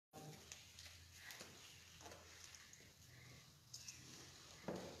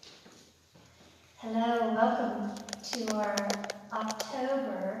Hello, welcome to our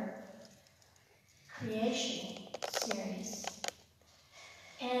October creation series.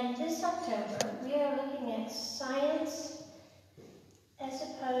 And this October, we are looking at science as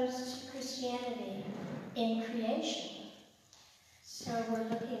opposed to Christianity in creation. So we're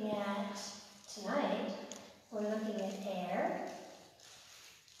looking at, tonight, we're looking at air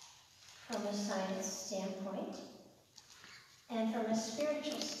from a science standpoint and from a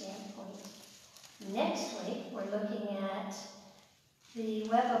spiritual standpoint. Next week, we're looking at the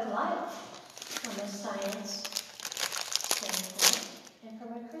web of life from a science standpoint and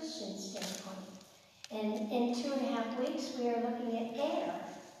from a Christian standpoint. And in 2.5 weeks, we are looking at air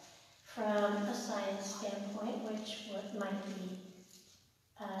from a science standpoint, which might be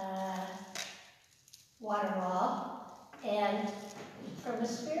water law, and from a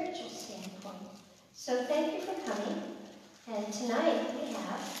spiritual standpoint. So thank you for coming. And tonight we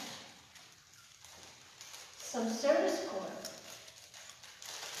have some service corps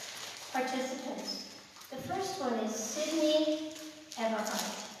participants. The first one is Sidnee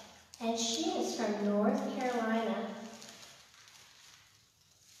Everhart, and she is from North Carolina.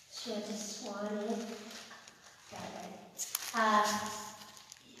 She went to Swanee,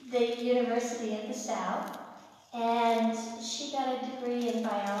 the University of the South, and she got a degree in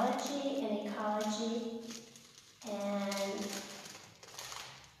biology and ecology and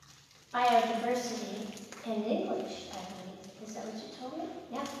biodiversity and English, I believe. Is that what you told me?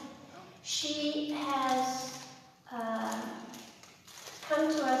 Yeah. She has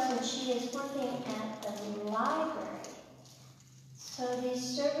come to us, and she is working at the library. So these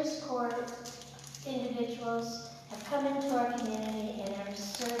service corps individuals have come into our community and are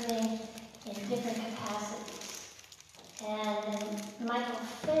serving in different capacities. And Michael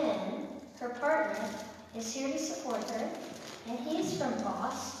Fenn, her partner, is here to support her. And he's from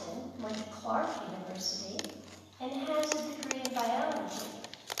Boston, went to Clark University, and has a degree in biology.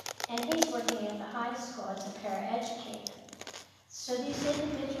 And he's working at the high school as a paraeducator. So these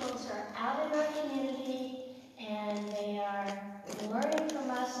individuals are out in our community, and they are learning from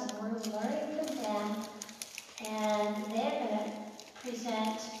us, and we're learning from them. And they're going to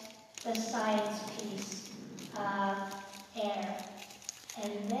present the science piece of air.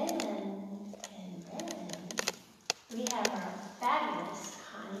 And then we have our fabulous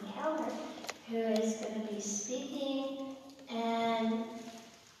Connie Keller, who is going to be speaking and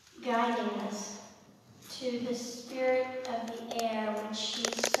guiding us to the spirit of the air, which she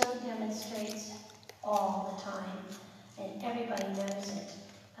so demonstrates all the time. And everybody knows it.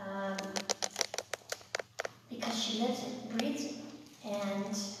 Because she lives it, breathes it,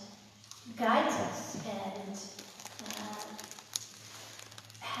 and guides us, and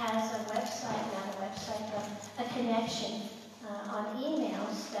has a website, not a website, but a connection on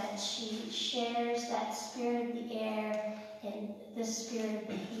emails that she shares that spirit of the air and the spirit of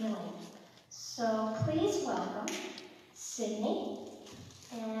the healing. So please welcome Sidnee,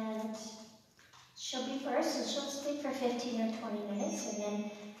 and she'll be first, and she'll speak for 15 or 20 minutes, and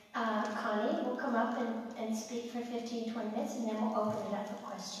then Connie will come up and speak for 15, 20 minutes, and then we'll open it up for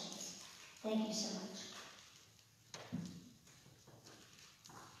questions. Thank you so much.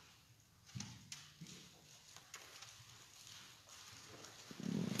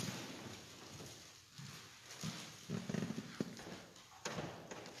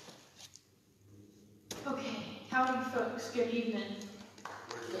 Okay, howdy folks, good evening.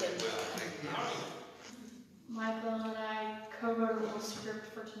 Michael and I co-wrote a little script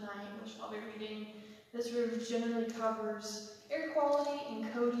for tonight, which I'll be reading. This room generally covers air quality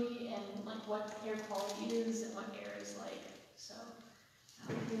and Cody, and like what air quality is and what air is like. So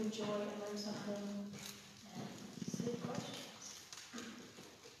I hope you enjoy and learn something and see questions.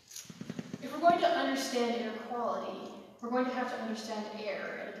 If we're going to understand air quality, we're going to have to understand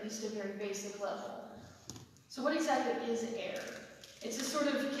air at least a very basic level. So what exactly is air? It's a sort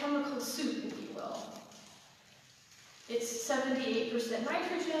of chemical soup, if you will. It's 78%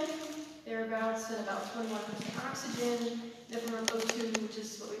 nitrogen, thereabouts, and about 21% oxygen. Then from O2, which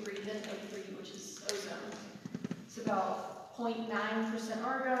is what we breathe in, O3, which is ozone. It's about 0.9%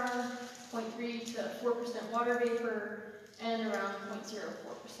 argon, 0.3 to 4% water vapor, and around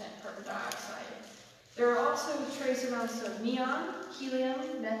 0.04% carbon dioxide. There are also trace amounts of neon,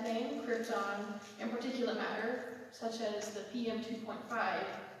 helium, methane, krypton, and particulate matter, such as the PM2.5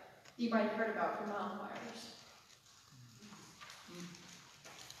 you might have heard about from wildfires.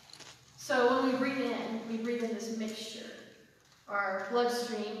 So when we breathe in this mixture. Our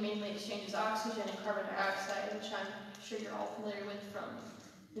bloodstream mainly exchanges oxygen and carbon dioxide, which I'm sure you're all familiar with from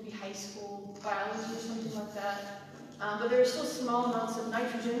maybe high school biology or something like that. But there are still small amounts of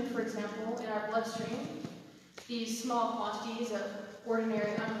nitrogen, for example, in our bloodstream. These small quantities of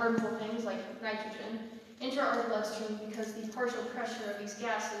ordinary unharmful things like nitrogen enter our bloodstream because the partial pressure of these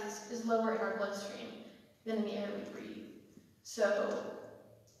gases is lower in our bloodstream than in the air we breathe. So,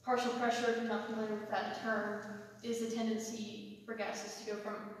 partial pressure, if you're not familiar with that term, is the tendency for gases to go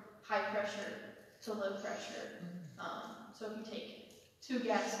from high pressure to low pressure. So if you take two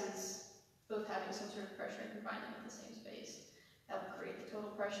gases, both having some sort of pressure, and combine them in the same space, that will create the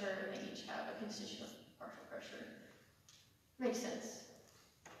total pressure, and they each have a constituent partial pressure. Makes sense.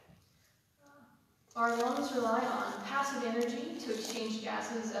 Our lungs rely on passive energy to exchange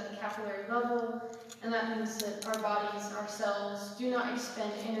gases at the capillary level, and that means that our bodies, our cells, do not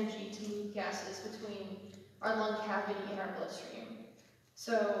expend energy to move gases between our lung cavity and our bloodstream.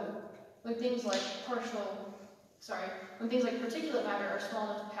 So when things like particulate matter are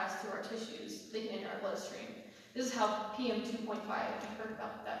small enough to pass through our tissues, they can enter our bloodstream. This is how PM 2.5, you heard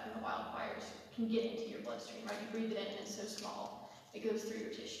about that from the wildfires, can get into your bloodstream, right? You breathe it in and it's so small, it goes through your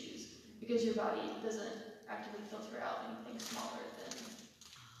tissues, because your body doesn't actively filter out anything smaller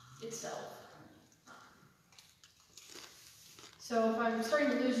than itself. So if I'm starting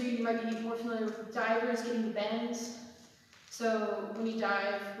to lose you, you might be more familiar with divers getting the bends. So when you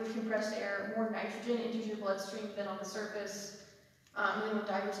dive with compressed air, more nitrogen enters your bloodstream than on the surface. And then when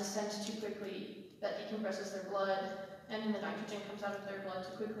divers ascend too quickly, that decompresses their blood, and then the nitrogen comes out of their blood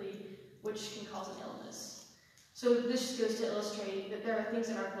too quickly, which can cause an illness. So this just goes to illustrate that there are things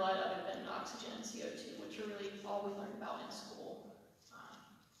in our blood other than oxygen and CO2, which are really all we learn about in school.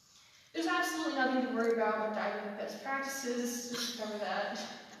 There's absolutely nothing to worry about with diving with best practices, just to cover that.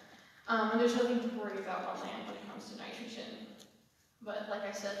 And there's nothing to worry about on land when it comes to nitrogen. But like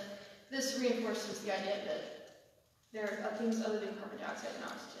I said, this reinforces the idea that there are things other than carbon dioxide and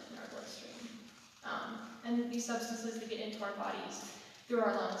oxygen in our bloodstream. And these substances that get into our bodies through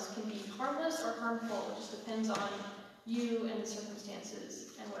our lungs can be harmless or harmful. It just depends on you and the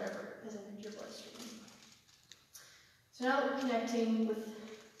circumstances and whatever has entered your bloodstream. So now that we're connecting with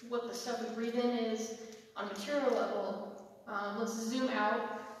what the stuff we breathe in is on a material level, let's zoom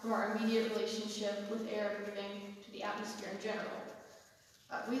out from our immediate relationship with air breathing to the atmosphere in general.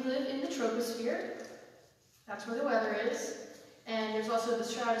 We live in the troposphere. That's where the weather is. And there's also the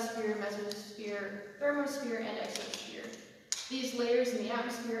stratosphere, mesosphere, thermosphere, and exosphere. These layers in the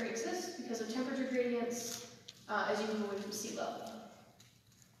atmosphere exist because of temperature gradients as you move away from sea level.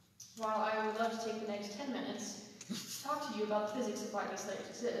 While I would love to take the next 10 minutes to talk to you about the physics of why these layers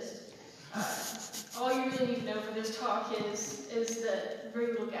exist, all you really need to know for this talk is that very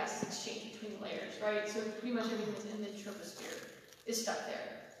little gas is exchanged between the layers, right? So pretty much everything that's in the troposphere is stuck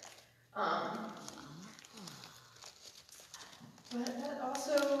there. But that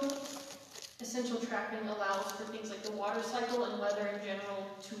also, essential trapping allows for things like the water cycle and weather in general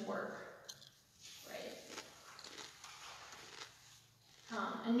to work, right?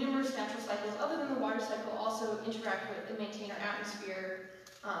 And numerous natural cycles other than the water cycle also interact with and maintain our atmosphere.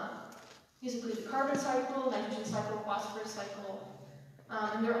 These include the carbon cycle, nitrogen cycle, phosphorus cycle,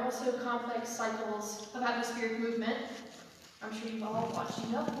 and there are also complex cycles of atmospheric movement. I'm sure you've all watched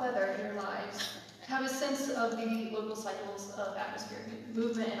enough weather in your lives to have a sense of the local cycles of atmospheric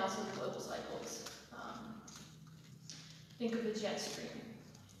movement and also the global cycles. Think of the jet stream.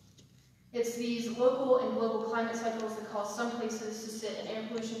 It's these local and global climate cycles that cause some places to sit in air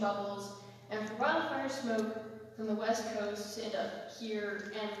pollution bubbles and for wildfire smoke from the west coast to end up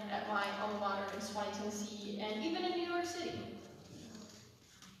here and at my alma mater in Swanee, Tennessee, and even in New York City.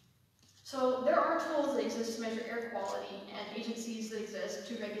 So there are tools that exist to measure air quality and agencies that exist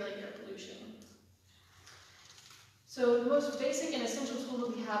to regulate air pollution. So the most basic and essential tool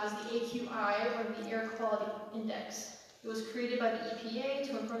that we have is the AQI, or the Air Quality Index. It was created by the EPA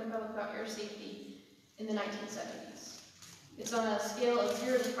to inform the public about air safety in the 1970s. It's on a scale of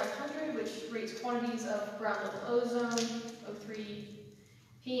 0 to 500, which rates quantities of ground level ozone, O3,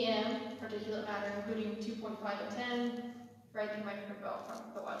 PM, particulate matter, including 2.5 and 10, right, you might have heard about from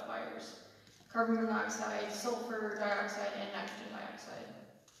the wildfires, carbon monoxide, sulfur dioxide, and nitrogen dioxide.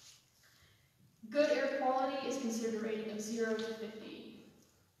 Good air quality is considered a rating of 0 to 50.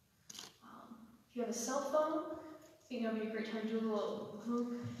 If you have a cell phone, I think that would be a great time to do a little group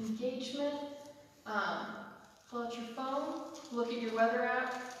engagement. Pull out your phone, look at your weather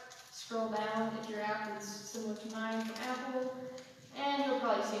app, scroll down if your app is similar to mine from Apple, and you'll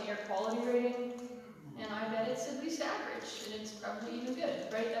probably see an air quality rating. And I bet it's at least average, and it's probably even good,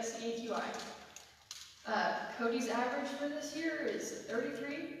 right? That's the AQI. Cody's average for this year is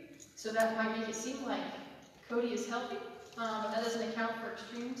 33, so that might make it seem like Cody is healthy, but that doesn't account for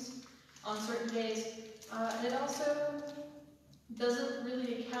extremes. on certain days. And it also doesn't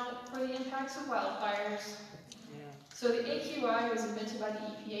really account for the impacts of wildfires. Yeah. So the AQI was invented by the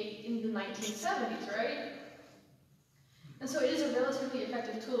EPA in the 1970s, right? And so it is a relatively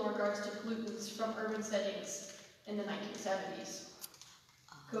effective tool in regards to pollutants from urban settings in the 1970s.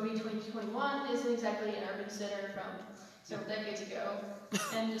 Cody 2021 isn't exactly an urban center from several decades ago,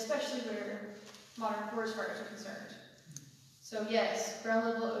 and especially where modern forest fires are concerned. So yes, ground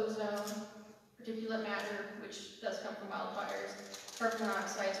level ozone, particulate matter, which does come from wildfires, carbon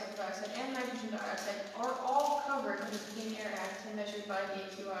monoxide, sulfur dioxide, and nitrogen dioxide are all covered under the Clean Air Act and measured by the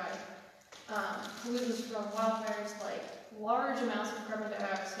AQI. Pollutants from wildfires like large amounts of carbon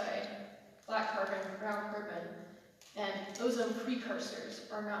dioxide, black carbon, brown carbon, and ozone precursors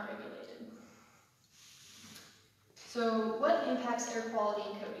are not regulated. So what impacts air quality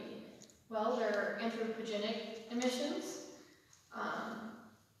in Cody? Well, there are anthropogenic emissions.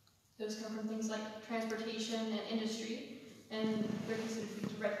 Those come from things like transportation and industry, and they're considered to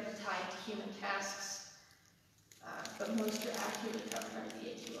be directly tied to human tasks, but most are accurately covered under the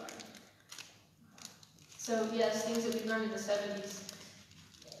AQI. So yes, things that we learned in the 70s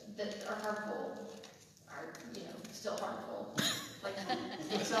that are harmful are, still harmful, like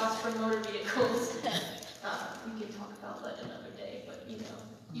exhaust from motor vehicles. We can talk about that another day, but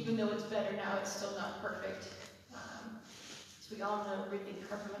even though it's better now, it's still not perfect. As we all know, breathing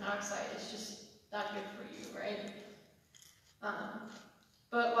carbon monoxide is just not good for you, right?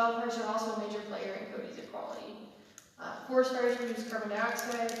 But wildfires are also a major player in Cody's air quality. Forest fires produce carbon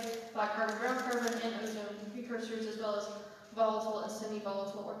dioxide, black carbon, brown carbon, and ozone precursors, as well as volatile and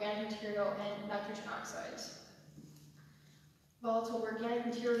semi-volatile organic material and nitrogen oxides. Volatile organic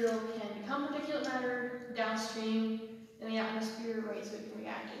material can become particulate matter downstream in the atmosphere, right? So it can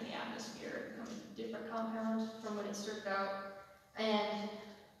react in the atmosphere, become a different compound from when it's stripped out. And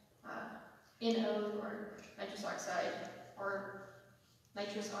NO, or nitrous oxide, or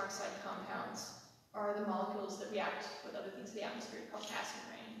nitrous oxide compounds are the molecules that react with other things in the atmosphere called acid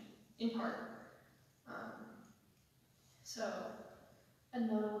rain, in part. So a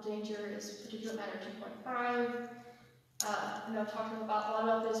notable danger is particulate matter 2.5. I know I've talked a lot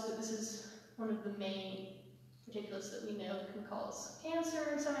about this, but this is one of the main particulates that we know can cause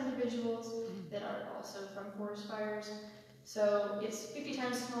cancer in some individuals that are also from forest fires. So it's 50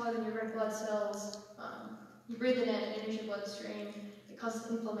 times smaller than your red blood cells. You breathe it in, it enters your bloodstream, it causes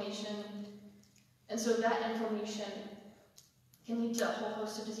inflammation. And so that inflammation can lead to a whole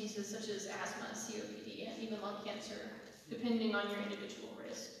host of diseases such as asthma, COPD, and even lung cancer, depending on your individual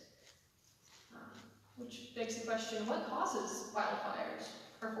risk. Which begs the question, what causes wildfires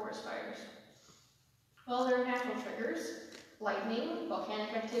or forest fires? Well, there are natural triggers: lightning,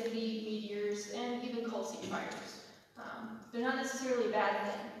 volcanic activity, meteors, and even coal seam fires. They're not necessarily a bad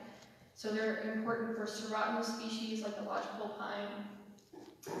thing. So they're important for serotinous species like the lodgepole pine.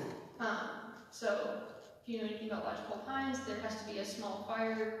 So if you know anything about lodgepole pines, there has to be a small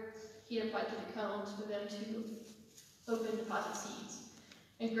fire, heat applied to the cones for them to open, deposit seeds,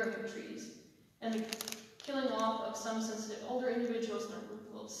 and grow new trees. And the killing off of some sensitive older individuals and the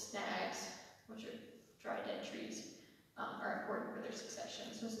removal of snags, which are dry dead trees, are important for their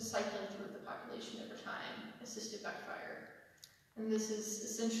succession. So it's a cycling through the population over time, assisted by fire. And this is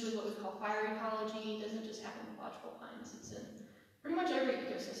essentially what we call fire ecology. It doesn't just happen with lodgepole pines, it's in pretty much every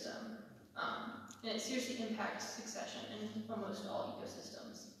ecosystem. And it seriously impacts succession in almost all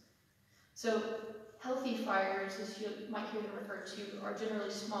ecosystems. So healthy fires, as you might hear them referred to, are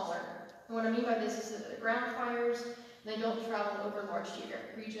generally smaller. And what I mean by this is that they're ground fires, they don't travel over large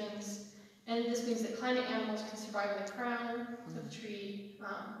geographic regions, and this means that climbing animals can survive in the crown of the tree,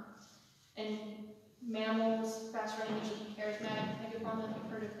 and mammals, fast running, usually charismatic, megafauna,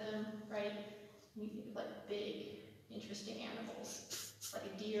 you've heard of them, right? You think of like big, interesting animals, like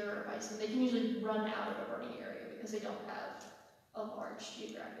a deer or bison. They can usually run out of a burning area because they don't have a large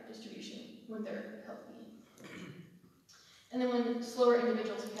geographic distribution when they're healthy. And then when slower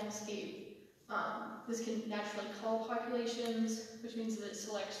individuals can escape, this can naturally cull populations, which means that it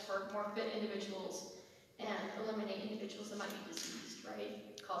selects for more fit individuals and eliminate individuals that might be diseased,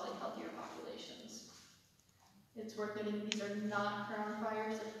 right? Causing healthier populations. It's worth noting these are not crown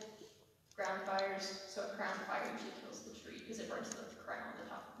fires, they're ground fires. So a crown fire usually kills the tree because it burns the crown, the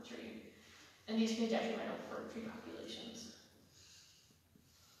top of the tree. And these can be detrimental for tree populations.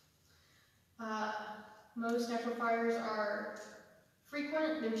 Most natural fires are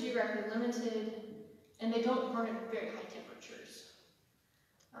frequent, they're geographically limited, and they don't burn at very high temperatures.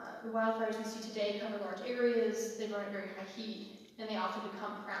 The wildfires we see today cover large areas, they burn at very high heat, and they often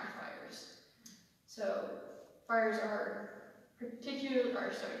become crown fires. So fires are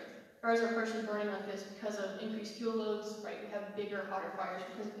Fires are partially burning like this because of increased fuel loads, right? We have bigger, hotter fires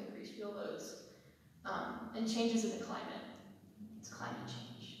because of increased fuel loads. And changes in the climate. It's climate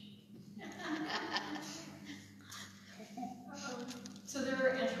change. So there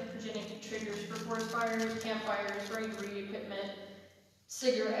are anthropogenic triggers for forest fires, campfires, burning equipment,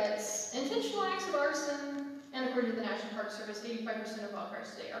 cigarettes, intentional acts of arson, and according to the National Park Service, 85% of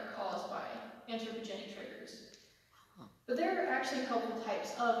wildfires today are caused by anthropogenic triggers. But there are actually a couple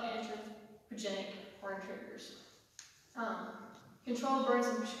types of anthropogenic burn triggers. Controlled burns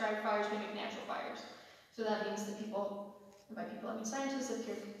and prescribed fires mimic natural fires. So that means that people, and by people I mean scientists,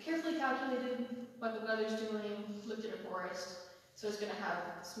 have carefully calculated what the weather's doing, looked at a forest, so it's going to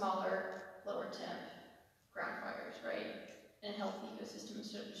have smaller, lower temp ground fires, right? And help the ecosystem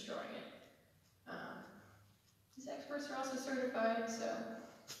instead of destroying it. These experts are also certified, so,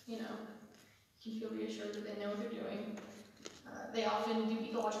 you know, you can feel reassured that they know what they're doing. They often do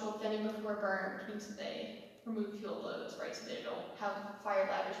ecological thinning before burn, which means that they remove fuel loads, right? So they don't have fire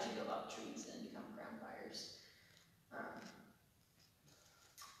ladders to go up trees and become ground fires.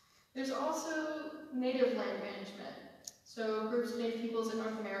 There's also native land management. So groups of native peoples in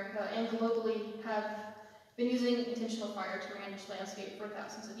North America and globally have been using intentional fire to manage landscape for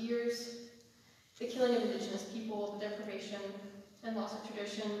thousands of years. The killing of indigenous people, the deprivation and loss of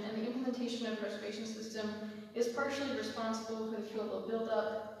tradition, and the implementation of a reservation system is partially responsible for the fuel load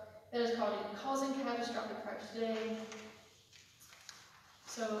buildup that is causing catastrophic fires today.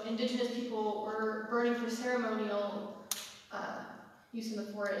 So indigenous people were burning for ceremonial use in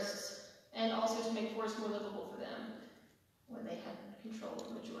the forests, and also to make forests more livable for them when they had control of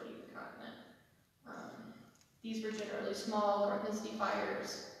the majority of the continent. These were generally small or ethnicity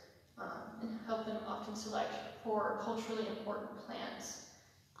fires, and helped them often select for culturally important plants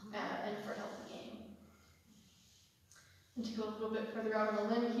and for healthy game. And to go a little bit further out on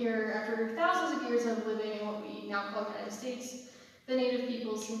the limb here, after thousands of years of living in what we now call the United States, the native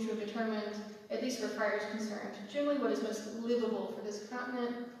peoples seem to have determined, at least where fire is concerned, generally what is most livable for this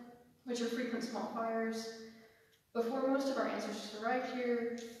continent, which are frequent small fires. Before most of our ancestors arrived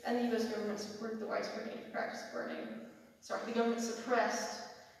here, and the U.S. government supported the widespread native practice of burning. The government suppressed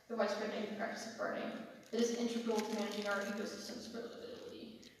the widespread native practice of burning that is integral to managing our ecosystems for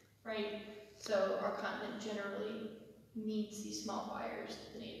livability, right? So our continent generally needs these small fires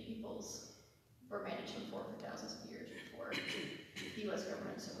that the native peoples were managing for thousands of years before the U.S.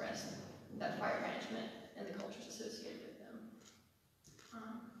 government suppressed that fire management and the cultures associated with them.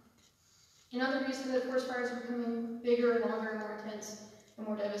 Another reason that forest fires are becoming bigger, longer, more intense, and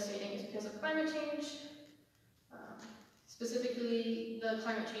more devastating is because of climate change. Specifically, the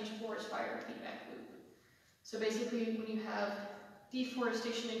climate change forest fire feedback loop. So basically, when you have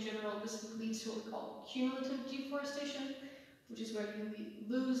deforestation in general, this leads to what we call cumulative deforestation, which is where you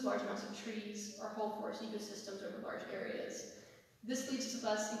lose large amounts of trees or whole forest ecosystems over large areas. This leads to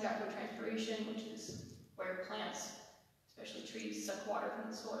less evapotranspiration, which is where plants, especially trees, suck water from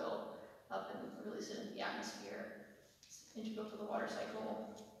the soil up and release it into the atmosphere. It's integral to the water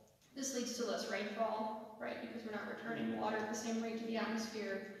cycle. This leads to less rainfall, right, because we're not returning water at the same rate to the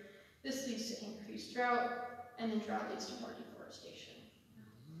atmosphere. This leads to increased drought, and then drought leads to more deforestation.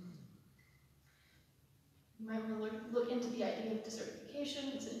 You might want to look into the idea of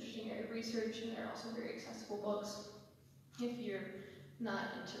desertification. It's an interesting area of research, and there are also very accessible books if you're not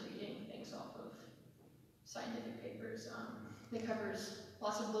into reading things off of scientific papers. It covers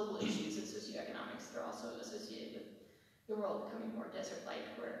lots of global issues and socioeconomics that are also associated with the world becoming more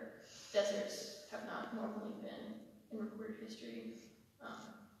desert-like, where deserts have not normally been in recorded history.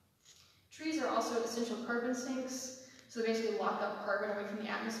 Trees are also essential carbon sinks, so they basically lock up carbon away from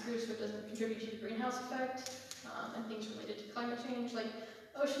the atmosphere so it doesn't contribute to the greenhouse effect, and things related to climate change like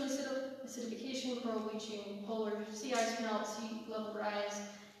ocean acidification, coral bleaching, polar sea ice melt, sea level rise,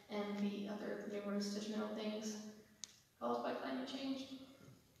 and the other numerous detrimental things caused by climate change.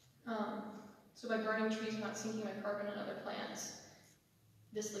 So by burning trees, we're not sinking the carbon in other plants.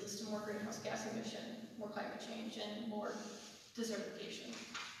 This leads to more greenhouse gas emission, more climate change, and more desertification.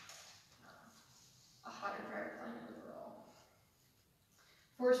 A hotter, drier climate overall.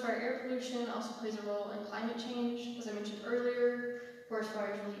 Forest fire air pollution also plays a role in climate change. As I mentioned earlier, forest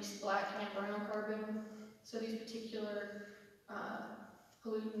fires release black and brown carbon. So these particular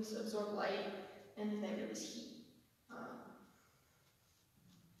pollutants absorb light and then they release heat.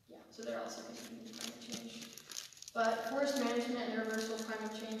 So they're also contributing to climate change. But forest management and reversal of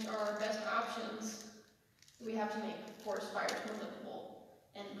climate change are our best options. We have to make forest fires more livable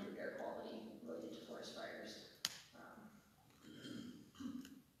and improve air quality related to forest fires.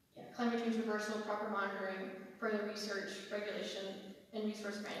 Climate change reversal, proper monitoring, further research, regulation, and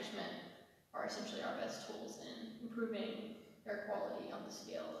resource management are essentially our best tools in improving air quality on the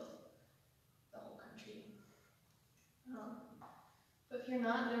scale of the whole country. But if you're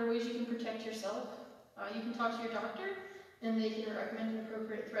not, there are ways you can protect yourself. You can talk to your doctor, and they can recommend an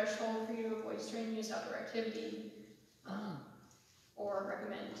appropriate threshold for you to avoid strain use outdoor activity, or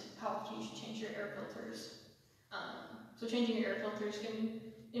recommend how often you should change your air filters. So changing your air filters can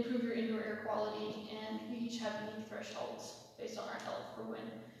improve your indoor air quality, and we each have unique thresholds based on our health for when,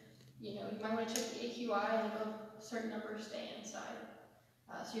 you might want to check the AQI, and above a certain number stay inside,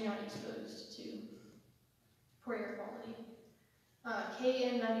 so you're not exposed to poor air quality.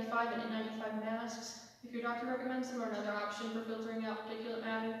 KN95 and N95 masks, if your doctor recommends them, are another option for filtering out particulate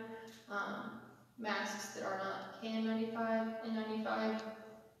matter. Masks that are not KN95, N95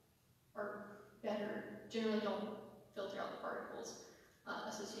 are better, generally don't filter out the particles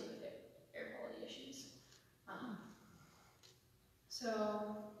associated with air quality issues.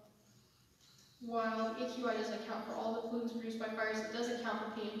 So while the AQI doesn't account for all the pollutants produced by fires, it does account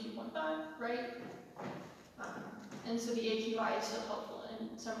for PM2.5, right? And so the AQI is still helpful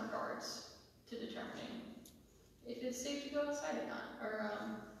in some regards to determining if it's safe to go outside or not, or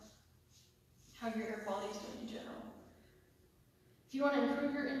how your air quality is doing in general. If you want to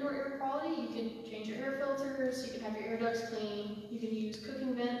improve your indoor air quality, you can change your air filters, you can have your air ducts clean, you can use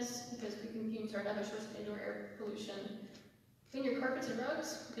cooking vents, because cooking fumes are another source of indoor air pollution. Clean your carpets and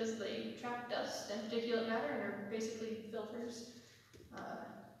rugs, because they trap dust and particulate matter and are basically filters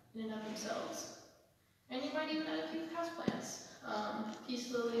in and of themselves. And you might even add a few houseplants.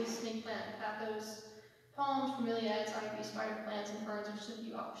 Peace lilies, snake plant, pathos, palms, bromeliads, ivy, spider plants, and ferns are just a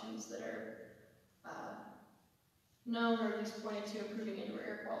few options that are known or at least pointed to improving indoor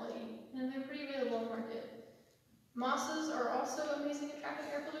air quality, and they're pretty available on the market. Mosses are also amazing at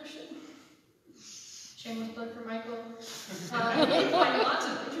trapping air pollution. Shameless plug for Michael. You can find lots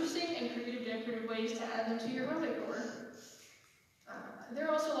of interesting and creative decorative ways to add them to your home decor. There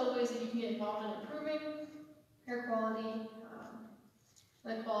are also a lot of ways that you can get involved in improving air quality,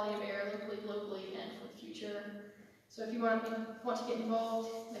 the quality of air locally, and for the future. So if you want to get involved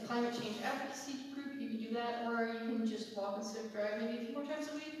in the climate change advocacy group, you can do that, or you can just walk and swift drive maybe a few more times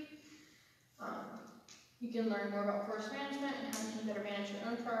a week. You can learn more about forest management and how you can better manage your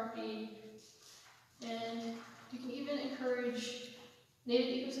own property. And you can even encourage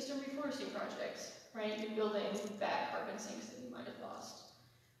native ecosystem reforesting projects, right? You're building back carbon sinks that you might have lost.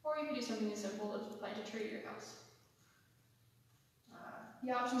 Or you can do something as simple as plant a tree at your house.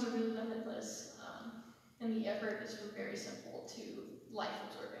 The options are really limitless. And the effort is from very simple to life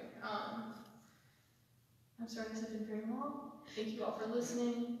absorbing. I'm sorry this has been very long. Thank you all for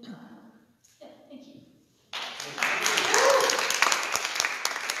listening. Yeah, thank you.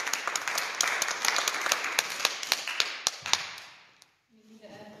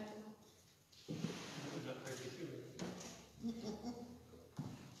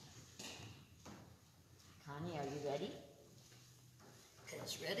 Connie, are you ready?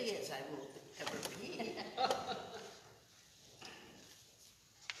 As ready as I will ever be.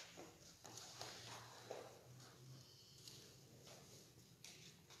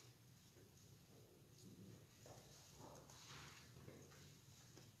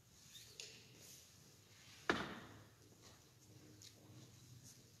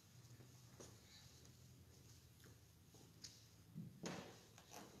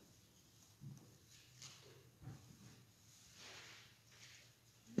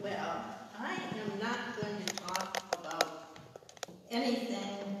 Well, I am not going to talk about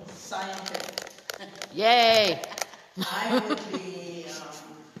anything scientific. Yay! I would be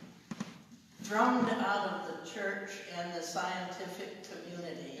drummed out of the church and the scientific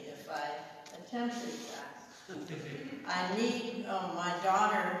community if I attempted that. I need my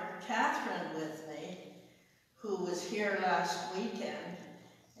daughter Catherine with me, who was here last weekend,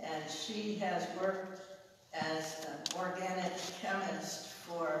 and she has worked as an organic chemist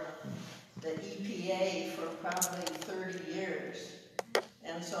for the EPA for probably 30 years.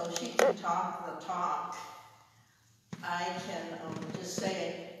 And so she can talk the talk. I can just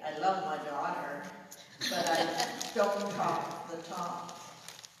say I love my daughter, but I don't talk the talk.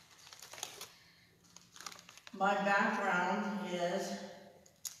 My background is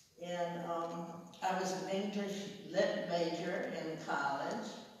I was an English lit major in college.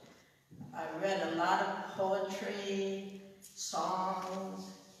 I read a lot of poetry, songs,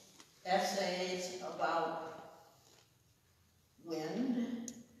 essays about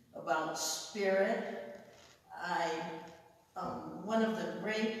wind, about spirit. One of the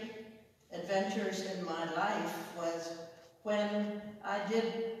great adventures in my life was when I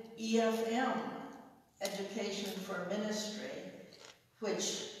did EFM, Education for Ministry,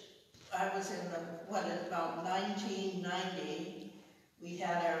 which I was in about 1990. We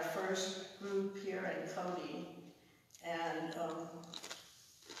had our first group here in Cody, and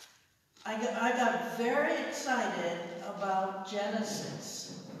I got very excited about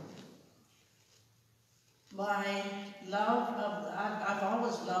Genesis. My love of, I've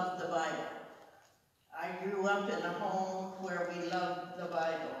always loved the Bible. I grew up in a home where we loved the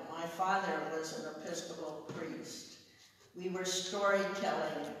Bible. My father was an Episcopal priest. We were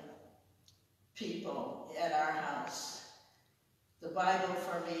storytelling people at our house. The Bible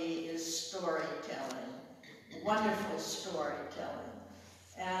for me is storytelling, wonderful storytelling.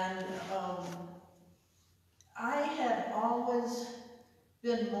 And I had always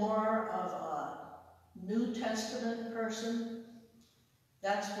been more of a New Testament person.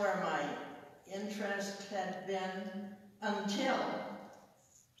 That's where my interest had been until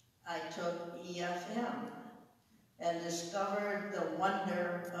I took EFM and discovered the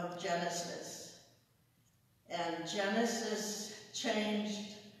wonder of Genesis. And Genesis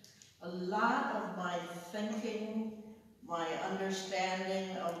changed a lot of my thinking, my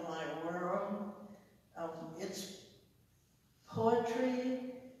understanding of my world. It's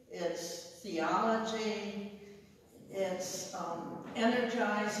poetry, it's theology, it's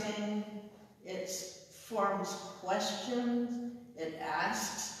energizing, it forms questions, it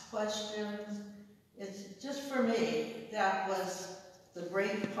asks questions. It's just, for me, that was the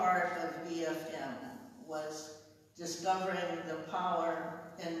great part of EFM, was discovering the power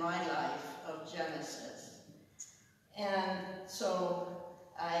in my life of Genesis. And so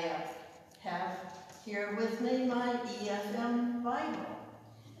I have here with me my EFM Bible.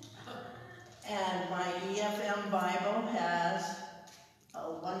 And my EFM Bible has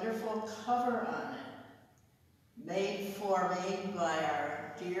a wonderful cover on it, made for me by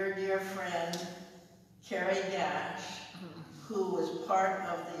our dear, dear friend, Carrie Gash, who was part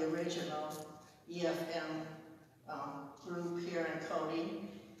of the original EFM group here in Cody,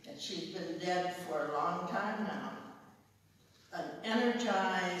 and she's been dead for a long time now. An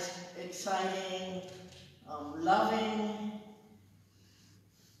energized, exciting, loving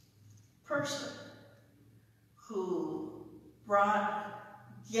person who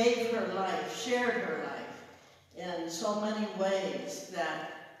gave her life, shared her life in so many ways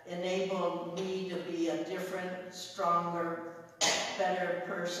that enabled me to be a different, stronger, better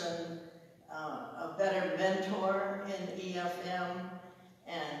person, a better mentor in EFM,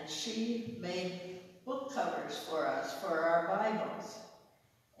 and she made book covers for us, for our Bibles.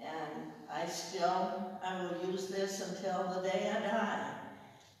 And I will use this until the day I die.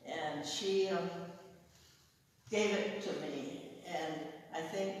 And she gave it to me. And I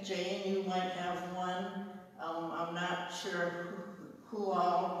think, Jane, you might have one. I'm not sure who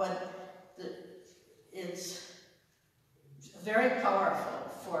all, but it's very powerful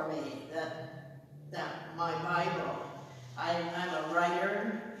for me that my Bible. I'm a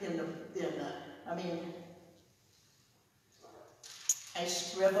writer I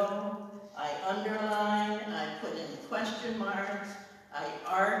scribble, I underline, I put in question marks, I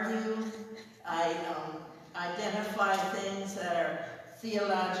argue, I identify things that are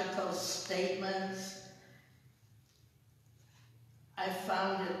theological statements. I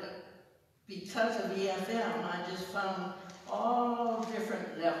found it, because of EFM, I just found all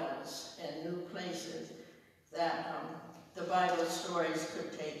different levels and new places that the Bible stories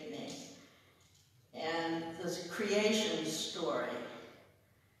could take me. And this creation story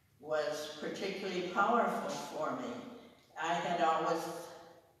was particularly powerful for me. I had always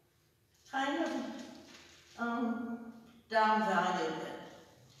kind of downvalued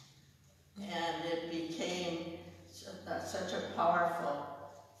it, and it became such a powerful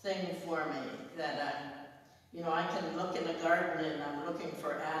thing for me that I can look in a garden and I'm looking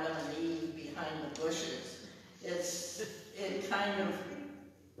for Adam and Eve behind the bushes. It kind of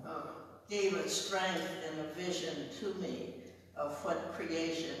gave a strength and a vision to me of what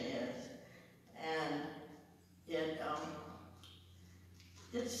creation is, and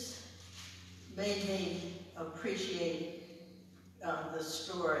it's made me appreciate the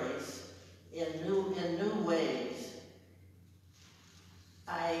stories in new ways.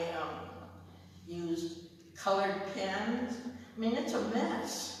 I used colored pens. I mean, it's a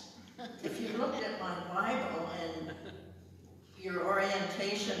mess. If you looked at my Bible and your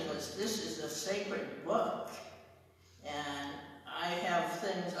orientation was, this is a sacred book, and I have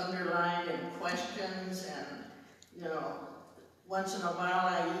things underlined and questions, and once in a while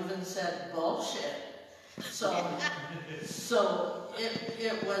I even said bullshit. So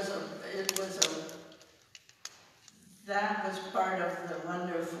that was part of the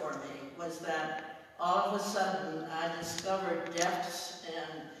wonder for me, was that all of a sudden I discovered depths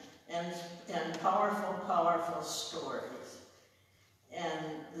and powerful, powerful stories. And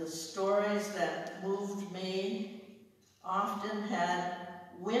the stories that moved me often had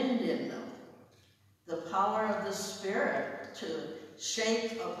wind in them. The power of the Spirit to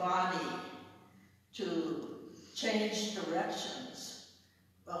shape a body, to change directions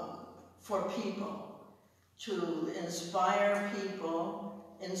for people, to inspire people,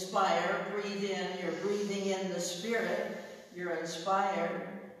 breathe in, you're breathing in the Spirit, you're inspired,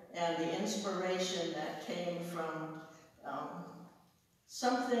 and the inspiration that came from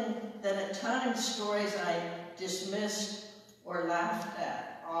something that at times stories I dismissed or laughed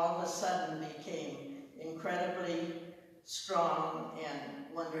at all of a sudden became incredibly strong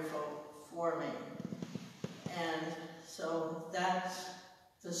and wonderful for me. And so that's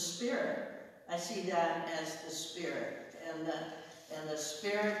the Spirit. I see that as the Spirit. And the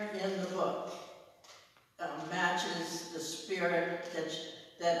Spirit in the book matches the Spirit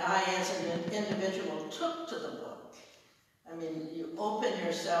that I as an individual took to the book. I mean, you open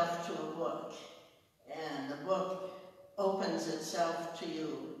yourself to a book, and the book opens itself to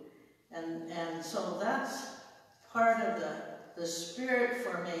you. And so that's part of the Spirit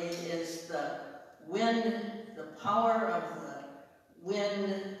for me, is the wind, the power of the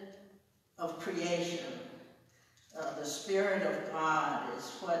wind of creation. The Spirit of God is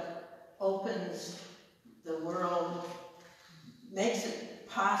what opens the world, makes it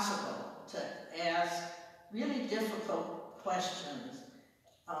possible to ask really difficult questions,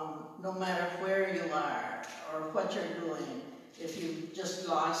 no matter where you are or what you're doing. If you just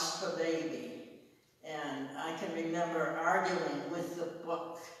lost a baby, and I can remember arguing with the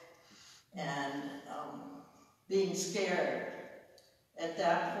book and being scared. At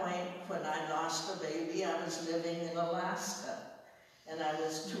that point, when I lost a baby, I was living in Alaska, and I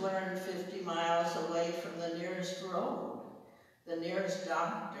was 250 miles away from the nearest road, the nearest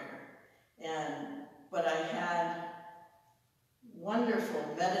doctor. But I had wonderful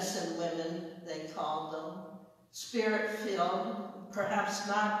medicine women, they called them, Spirit-filled, perhaps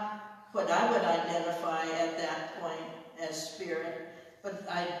not what I would identify at that point as spirit, but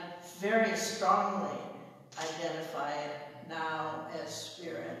I very strongly identify it now as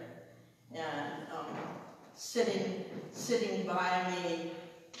Spirit. And sitting by me,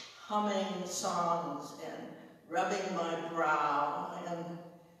 humming songs and rubbing my brow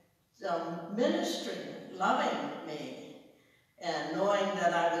and ministering, loving me, and knowing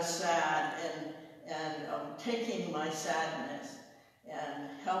that I was sad and taking my sadness and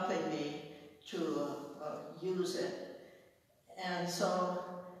helping me to use it. And so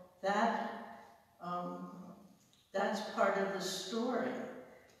that's part of the story.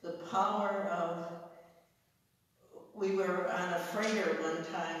 The power of, we were on a freighter one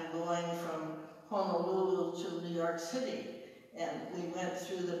time going from Honolulu to New York City, and we went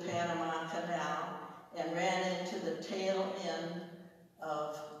through the Panama Canal and ran into the tail end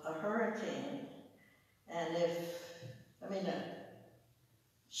of a hurricane. And a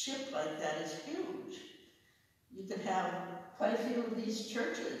ship like that is huge. You could have quite a few of these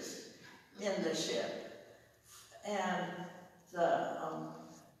churches in the ship. And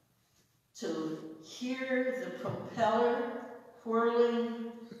to hear the propeller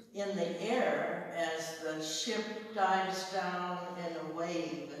whirling in the air as the ship dives down in a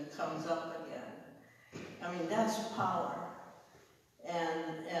wave and comes up again. I mean, that's power.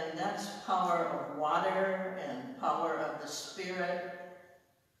 And that's power of water and power of the Spirit.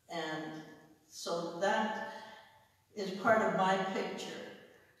 And so that is part of my picture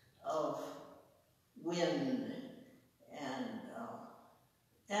of wind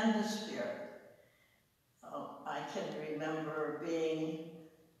and the Spirit. I can remember being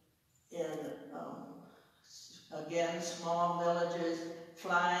in, again, small villages,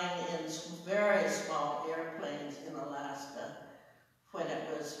 flying in very small airplanes in Alaska when it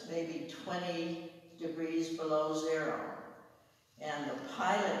was maybe 20 degrees below zero. And the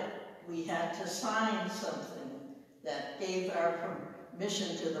pilot, we had to sign something that gave our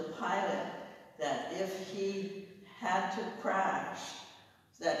permission to the pilot that if he had to crash,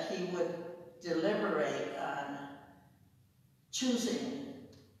 that he would deliberate on choosing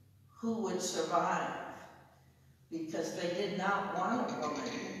who would survive, because they did not want a woman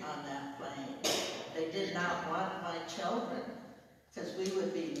on that plane. They did not want my children, because we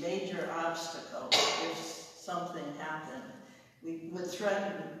would be major obstacles if something happened. We would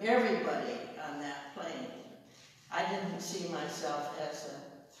threaten everybody on that plane. I didn't see myself as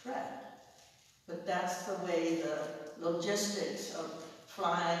a threat, but that's the way the logistics of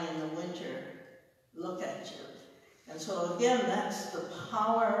flying in the winter look at you. And so again, that's the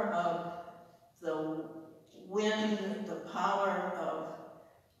power of the wind, the power of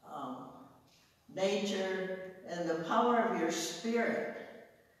nature, and the power of your spirit,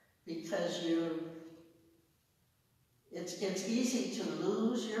 because it's easy to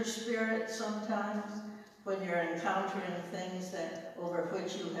lose your spirit sometimes when you're encountering things over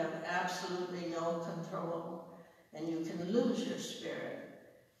which you have absolutely no control, and you can lose your spirit.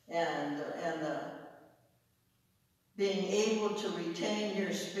 And being able to retain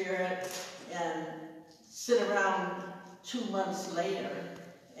your spirit and sit around 2 months later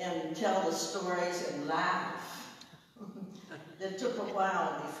and tell the stories and laugh. It took a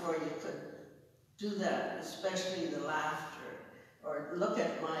while before you could do that, especially the laughter, or look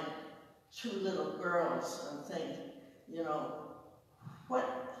at my 2 little girls and think, what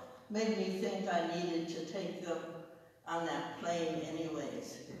made me think I needed to take them on that plane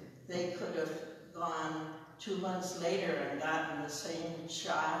anyways? They could have gone 2 months later and gotten the same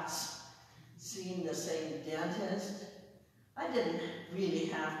shots, seen the same dentist. I didn't really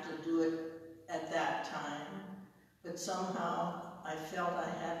have to do it at that time, but somehow I felt I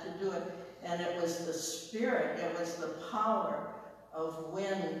had to do it. And it was the spirit, it was the power of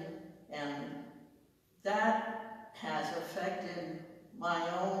wind, and that has affected my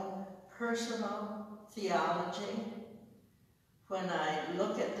own personal theology. When I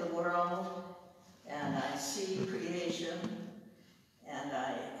look at the world and I see creation, and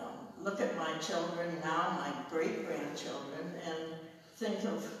I look at my children now, my great-grandchildren, and think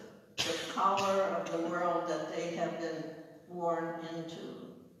of the power of the world that they have been born into,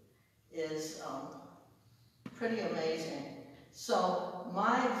 is pretty amazing. So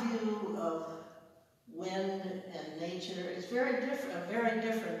my view of wind and nature is a very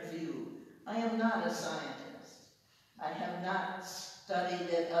different view. I am not a scientist. I have not studied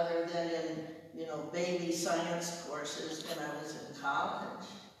it other than in, baby science courses when I was in college.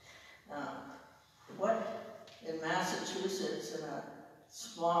 In Massachusetts, in a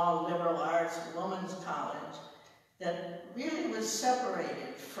small liberal arts women's college, that really was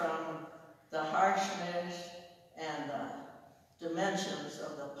separated from the harshness and the dimensions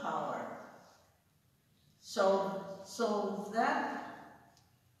of the power. So that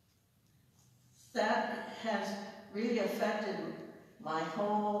has really affected my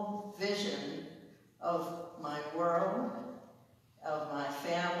whole vision of my world, of my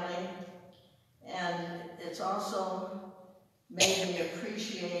family, and it's also made me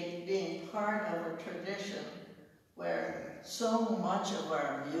appreciate being part of a tradition where so much of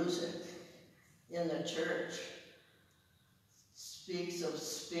our music in the church speaks of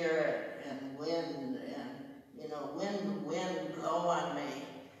spirit and wind and, wind blow on me.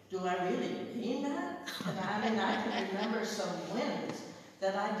 Do I really mean that? And I can remember some winds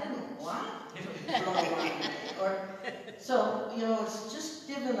that I didn't want to blow on me. So it's just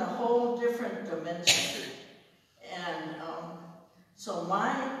given a whole different dimension. And so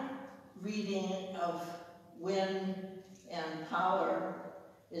my reading of wind and power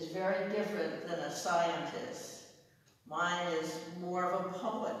is very different than a scientist. Mine is more of a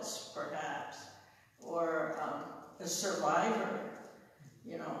poet's, perhaps, or a survivor.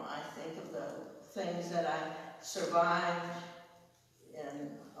 I think of the things that I survived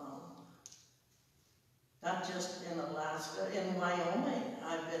in, not just in Alaska, in Wyoming.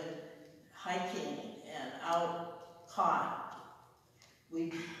 I've been hiking and out caught.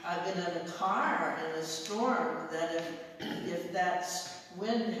 I've been in a car in a storm that if that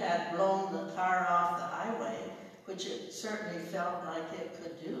wind had blown the car off the highway, which it certainly felt like it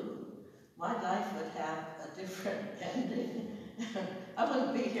could do, my life would have a different ending. I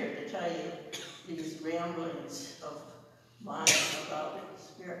wouldn't be here to tell you these ramblings of mine about the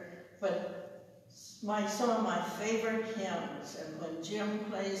Spirit, but some of my favorite hymns, and when Jim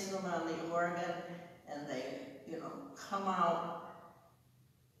plays them on the organ and they, come out,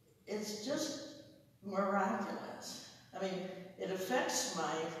 it's just miraculous. I mean, it affects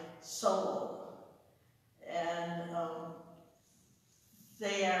my soul, and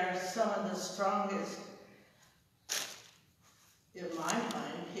they are some of the strongest, in my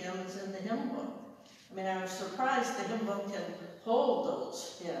mind, hymns in the hymn book. I mean, I'm surprised the hymn book can hold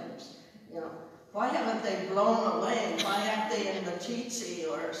those hymns. Why haven't they blown away? Why aren't they in the Tsitsi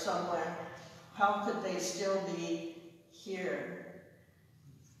or somewhere? How could they still be here?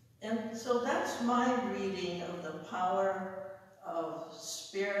 And so that's my reading of the power of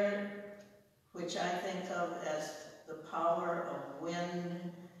spirit, which I think of as the power of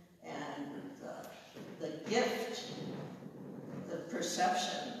wind and the gift, the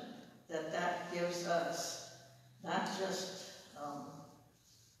perception that gives us, not just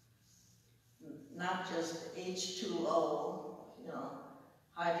H2O,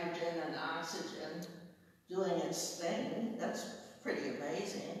 hydrogen and oxygen doing its thing. That's pretty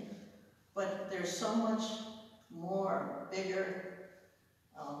amazing. But there's so much more, bigger,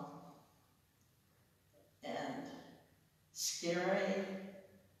 and scary,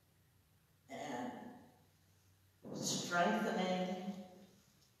 and strengthening.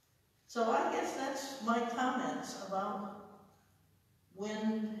 So I guess that's my comments about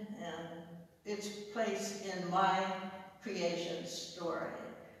wind and its place in my creation story.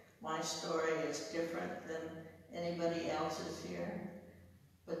 My story is different than anybody else's here,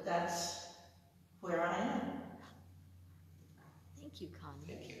 but that's where I am. Thank you, Connie.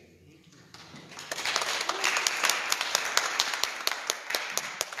 Thank you.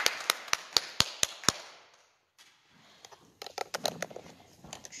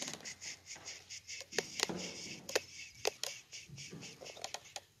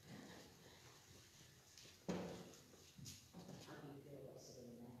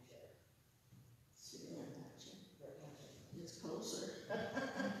 It's closer.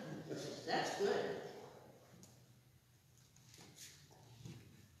 That's good.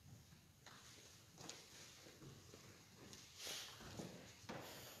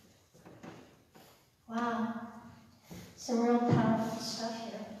 Wow, some real powerful stuff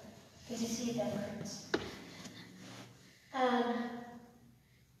here. Good to see that, Prince.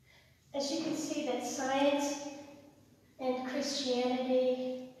 As you can see, that science and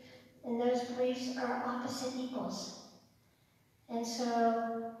Christianity and those beliefs are opposite equals. And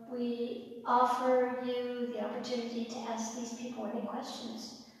so we offer you the opportunity to ask these people any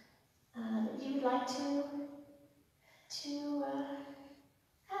questions that you would like to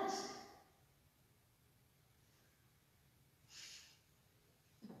ask.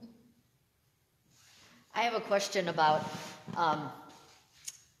 I have a question about,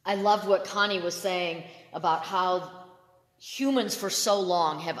 I loved what Connie was saying about how humans for so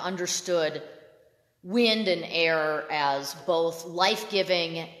long have understood wind and air as both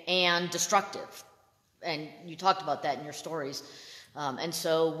life-giving and destructive. And you talked about that in your stories. And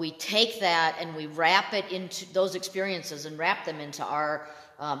so we take that and we wrap it into those experiences and wrap them into our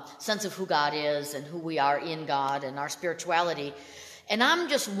sense of who God is and who we are in God and our spirituality. And I'm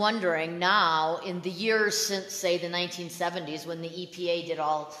just wondering now, in the years since, say, the 1970s, when the EPA did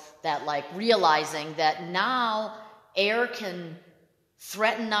all that, like, realizing that now air can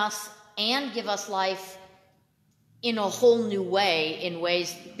threaten us and give us life in a whole new way, in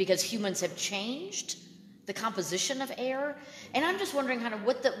ways because humans have changed the composition of air. And I'm just wondering kind of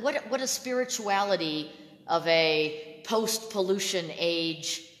what a spirituality of a post-pollution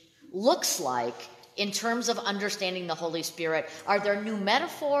age looks like in terms of understanding the Holy Spirit. Are there new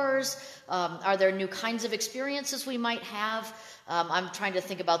metaphors? Are there new kinds of experiences we might have? I'm trying to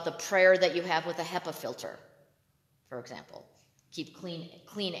think about the prayer that you have with a HEPA filter, for example. Keep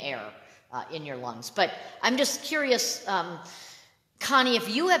clean air in your lungs. But I'm just curious, Connie, if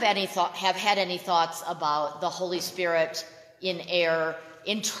you have had any thoughts about the Holy Spirit in air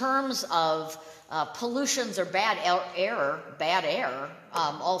in terms of pollutions or bad air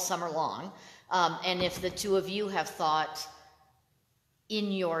all summer long. And if the two of you have thought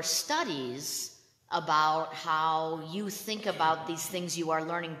in your studies about how you think about these things you are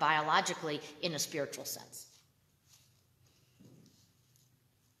learning biologically in a spiritual sense.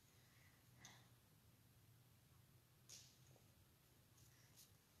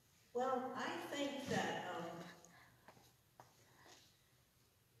 Well, I think that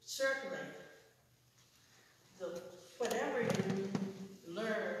certainly whatever you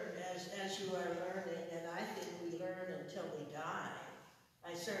learn as you are learning, and I think we learn until we die.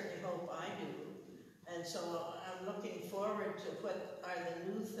 I certainly hope I do. And so I'm looking forward to what are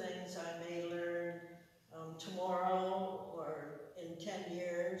the new things I may learn tomorrow or in 10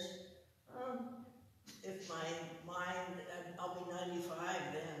 years. If my mind, I'll be 95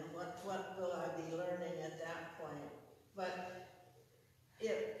 then, what will I be learning at that point? But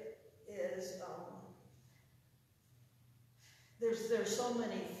it is, there's so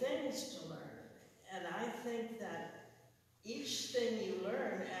many things to learn, and I think that each thing you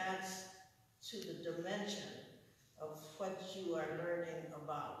learn adds to the dimension of what you are learning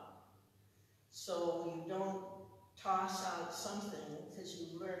about. So you don't toss out something because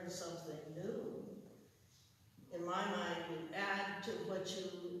you learned something new. In my mind, you add to what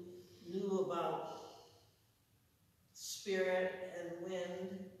you knew about spirit and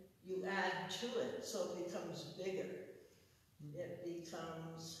wind, you add to it, so it becomes bigger. It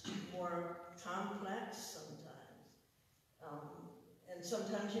becomes more complex sometimes. And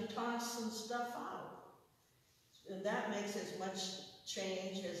sometimes you toss some stuff out. And that makes as much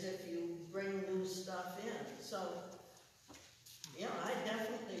change as if you bring new stuff in. So Yeah, I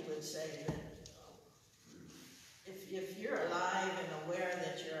definitely would say that if you're alive and aware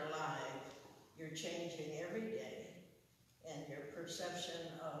that you're alive, you're changing every day, and your perception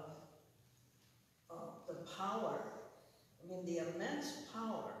of the power, I mean, the immense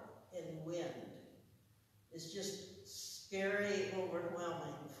power in wind is just scary,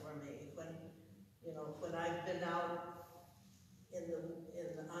 overwhelming for me. When I've been out in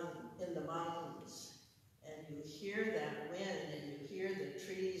the mountains, and you hear that wind, and you hear the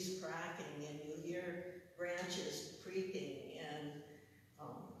trees cracking, and you hear branches creaking, and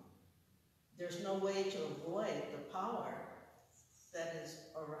there's no way to avoid the power that is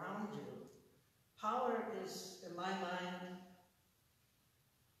around you. Power is, in my mind,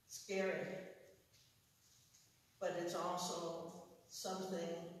 scary, but it's also something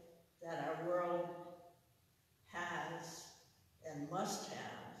that our world has and must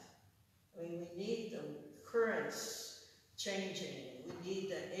have. I mean, we need the currents changing, we need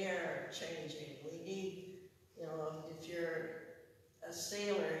the air changing, we need, if you're a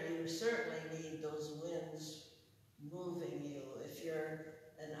sailor, you certainly need those winds moving you. If you're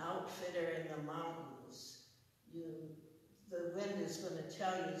an outfitter in the mountains, the wind is going to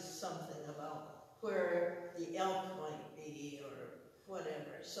tell you something about where the elk might be or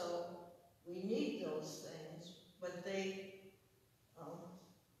whatever. So we need those things, but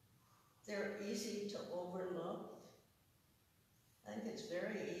they're easy to overlook. I think it's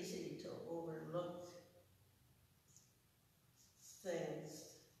very easy to overlook things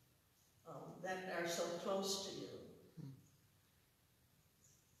that are so close to you.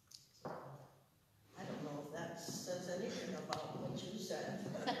 I don't know if that says anything about what you said.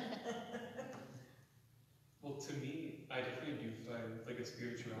 Well, to me, I definitely do find like a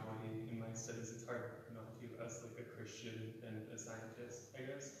spirituality in my studies. It's hard not to, as like a Christian and a scientist, I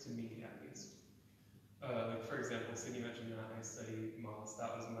guess, to me at least. Like for example, Sidnee mentioned that I study moss.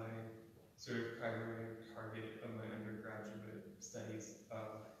 That was my sort of primary target of my undergraduate studies.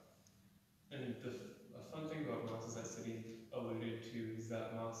 And a fun thing about moss is that Sidnee alluded to is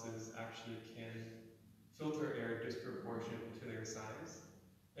that mosses actually can filter air disproportionate to their size.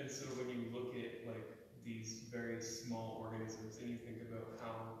 And so when you look at like these very small organisms and you think about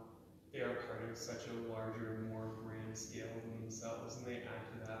how they are part of such a larger, more grand scale than themselves, and they add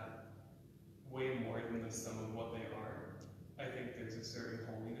to that way more than the sum of what they are, I think there's a certain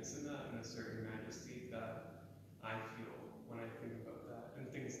holiness in that and a certain majesty that I feel when I think about that and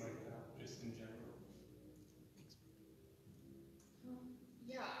things like that, just in general.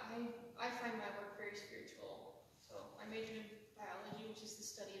 Yeah, I find my work very spiritual. So I majored in biology, which is the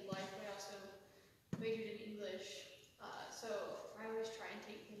study of life, but I also majored in English. So I always try and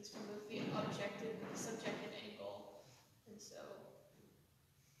take things from both the objective and the subjective angle. And so,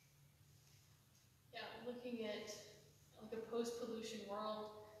 yeah, looking at like a post-pollution world,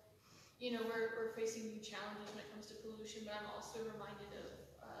 we're facing new challenges when it comes to pollution, but I'm also reminded of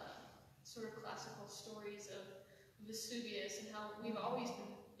sort of classical stories of Vesuvius and how we've always been,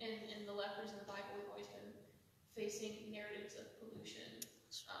 in the lepers in the Bible, we've always been facing narratives of pollution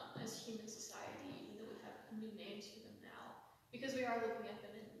as human society, even though we have new names for them now, because we are looking at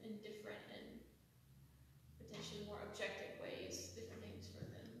them in different and potentially more objective ways, different names for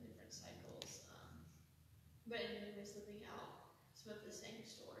them, different cycles, but in many ways living out some of the same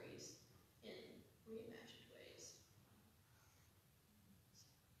stories in reimagined ways.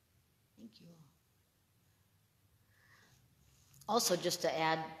 Thank you all. Also, just to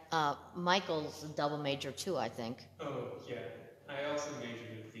add, Michael's a double major too, I think. Oh, yeah. I also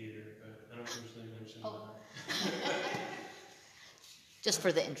majored in theater, but I don't usually mention that. Just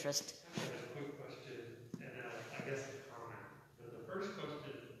for the interest. I have a quick question, and I guess a comment. The first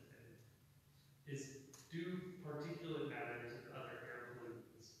question is, do particulate matters and other air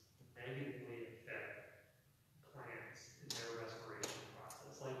pollutants negatively affect plants in their respiration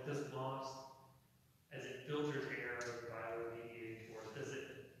process? Like, does moss, as it filters air as a bioremediating force, does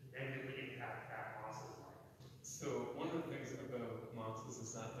it negatively impact that moss's life? So one of the things about mosses is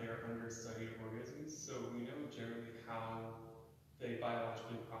that they are understudied organisms, so we know generally how they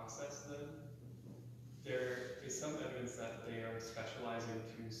biologically process them. There is some evidence that they are specializing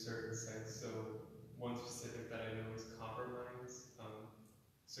to certain scents. So one specific that I know is copper mines.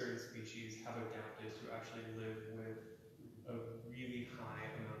 Certain species have adapted to actually live with a really high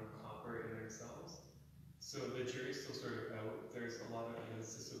amount of copper in their cells. So the jury's still sort of out. There's a lot of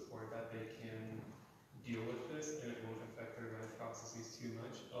evidence to support that they can deal with this and it won't affect their life processes too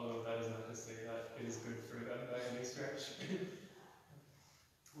much. Although that is not to say that it is good for them by any stretch.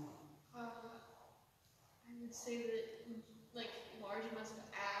 I would say that like large amounts of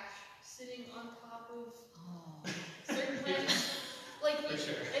ash sitting on top of certain plants For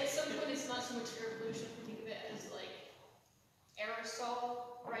sure. at some point it's not so much air pollution, if you think of it as like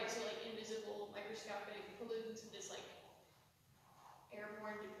aerosol, right? So like invisible, microscopic pollutants and this like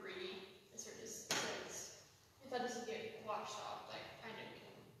airborne debris. That sort of says, if that doesn't get washed off, like kind of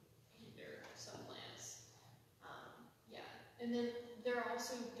can hinder some plants. Yeah, and then there are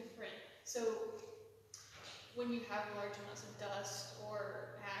also different. So when you have large amounts of dust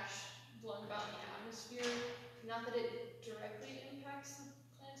or ash blown about in the atmosphere, not that it directly impacts the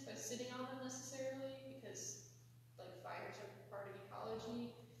plants by sitting on them necessarily, because like fires are part of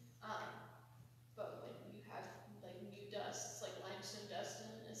ecology. But when you have like new dusts, like limestone dust in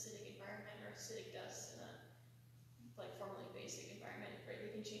an acidic environment or acidic dust in a like formerly basic environment, right?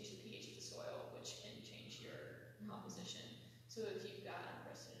 They can change the pH of the soil, which can change your composition. So if you've got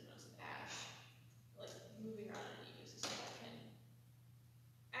unprecedented amounts of ash, like moving around in an ecosystem, that can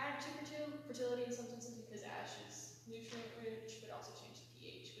add to fertility in some senses because ash is nutrient rich, but also change the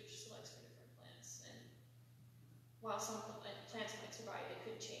pH, which selects for different plants. And while some plants might survive, it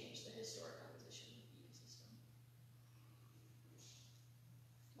could change the historic composition of the ecosystem.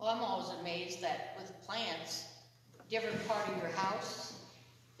 Well, I'm always amazed that with plants, different part of your house,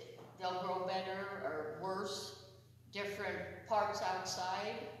 they'll grow better or worse. Different parts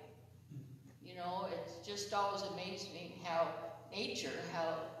outside, you know, it's just always amazed me how nature,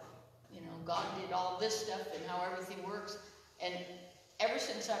 how, you know, God did all this stuff and how everything works. And ever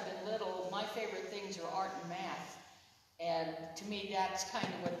since I've been little, my favorite things are art and math. And to me, that's kind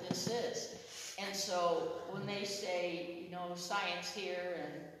of what this is. And so when they say, you know, science here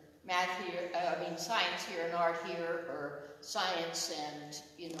and math here, science here and art here, or science and,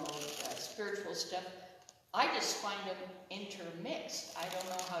 you know, spiritual stuff, I just find them intermixed. I don't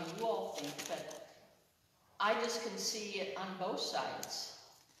know how you all think, but I just can see it on both sides.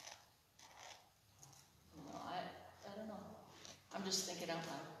 You know, I don't know. I'm just thinking out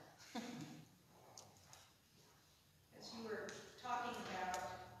loud. As you were talking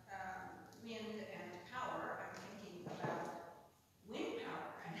about wind and power, I'm thinking about wind power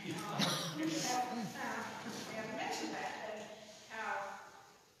and how we haven't mentioned that, but how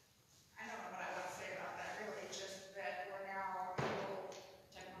I don't know what I want to say about that really, just that we're now able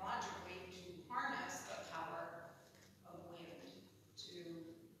technologically to harness the power of wind to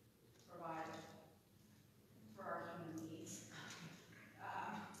provide for our human needs.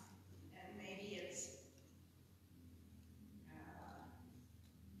 And maybe it's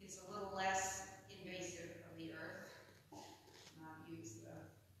a little less invasive of the earth, not use the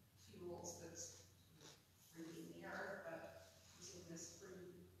fuels that's freezing the earth, but using this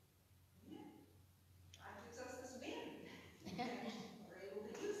free wind. God gives us this wind, and we're able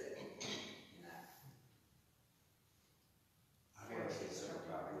to use it. I want to say something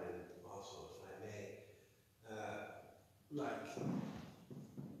about wind also, if I may. Like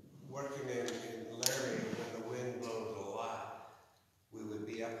working in Laramie, when the wind blows a lot, we would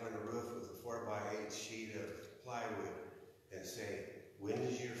be up on the roof with a 4x8 sheet of plywood and say, "Wind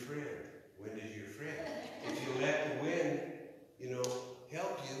is your friend. Wind is your friend." If you let the wind, you know,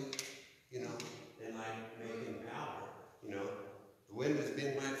 help you, you know, and like making power, you know, the wind has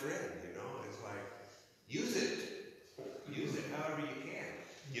been my friend, you know. It's like, use it. Use it however you can.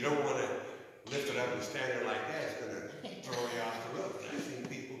 You don't want to lift it up and stand there like that. It's going to throw you off the roof. I've seen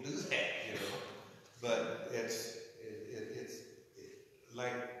people do that, you know. But it's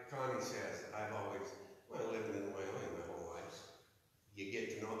like Connie says, I've always, living in Wyoming my whole life, you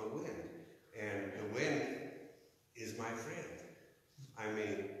get to know the wind. And the wind is my friend. I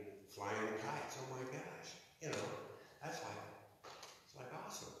mean, flying kites, oh my gosh. You know, it's like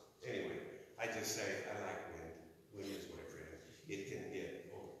awesome. Anyway, I just say I like wind. Wind is my friend. It can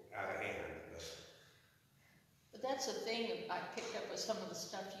get out of hand, But that's the thing I picked up with some of the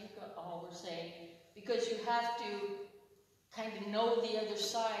stuff you all were saying, because you have to kind of know the other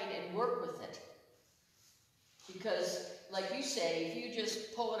side and work with it. Because, like you say, if you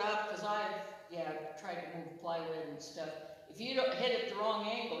just pull it up, because I've tried to move plywood and stuff, if you don't hit it the wrong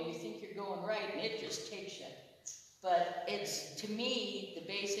angle, you think you're going right, and it just takes you. But it's, to me, the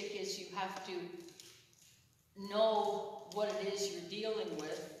basic is you have to know what it is you're dealing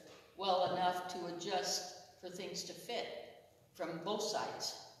with well enough to adjust for things to fit from both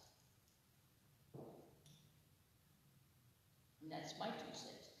sides. And that's my 2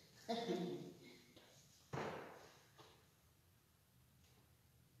 cents.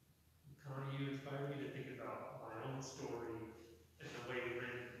 Connie, you inspired me to think about my own story and the way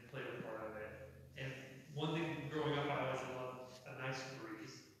wind played a part of it. And one thing growing up, I always loved a nice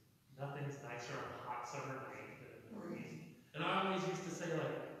breeze. Nothing's nicer on a hot summer night than a breeze. And I always used to say,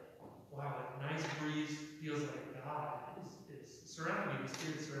 like, wow, a nice breeze feels like God is surrounding me.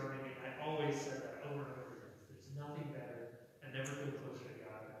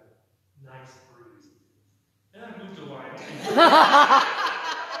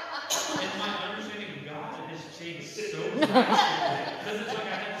 And my understanding of God has changed so drastically. Because it's like I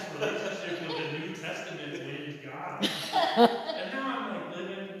had this relationship with the New Testament with God. And now I'm like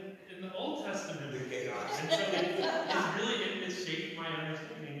living in the Old Testament with God. And so it's shaped my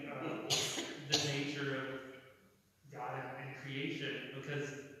understanding of the nature of God and creation. Because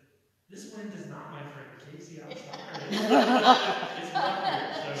this wind is not my friend Casey. I'm sorry. It's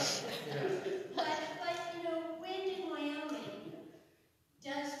rough here. So, yeah. But wind in Wyoming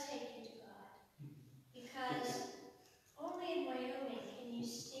does take you to God. Because only in Wyoming can you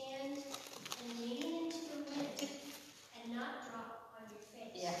stand and lean into the wind and not drop on your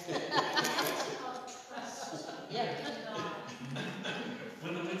face. Yeah. And that is called trust in God.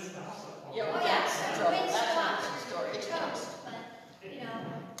 When the wind stops, Oh yeah, the wind stops, you're toast. But,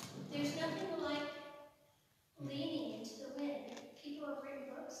 there's nothing like leaning into the wind. People have written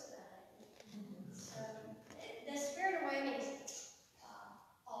books about it. So, the spirit of Wyoming is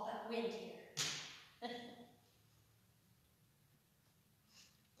all about wind here.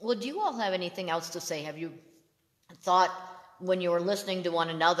 Well, do you all have anything else to say? Have you thought when you were listening to one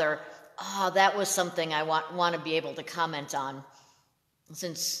another, that was something I want to be able to comment on?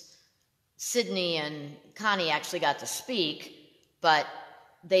 Since Sidnee and Connie actually got to speak, but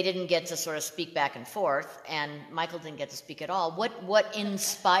they didn't get to sort of speak back and forth, and Michael didn't get to speak at all. What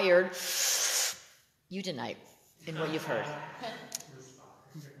inspired you tonight in what you've heard?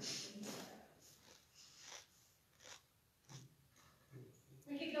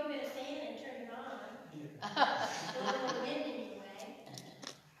 We could go get a fan and turn it on. A little wind in your way.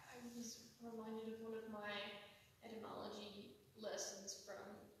 I was reminded of one of my etymology lessons from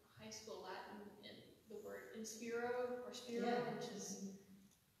high school Latin, and the word inspiro or spiro, which is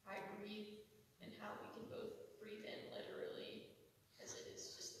I breathe, and how we can both breathe in literally, as it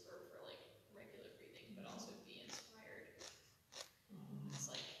is just the verb for like regular breathing, but also be inspired.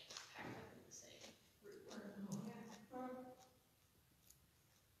 It's like packed up in the same root word. Well,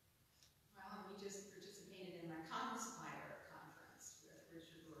 we just participated in my Conspire conference with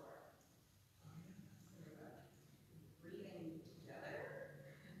Richard Rohr. Breathing together.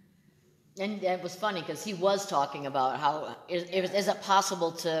 And it was funny because he was talking about how is it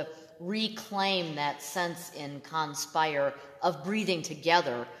possible to reclaim that sense in Conspire of breathing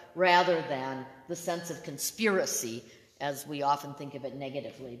together rather than the sense of conspiracy as we often think of it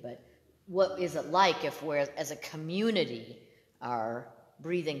negatively. But what is it like if we're, as a community, are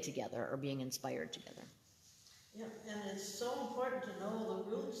breathing together or being inspired together? Yeah, and it's so important to know the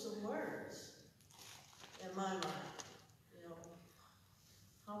roots of words, in my mind.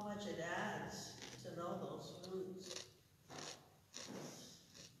 How much it adds to know those roots.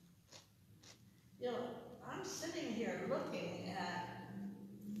 I'm sitting here looking at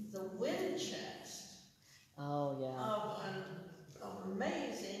the wind chest Oh, yeah. of an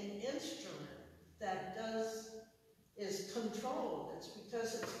amazing instrument that is controlled. It's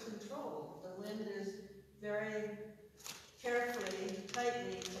because it's controlled. The wind is very carefully,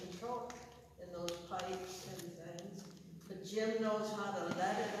 tightly controlled in those pipes and things. But Jim knows how to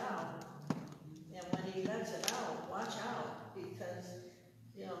let it out. And when he lets it out, watch out, because,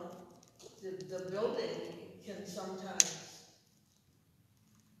 the building can sometimes,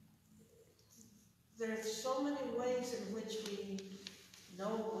 there's so many ways in which we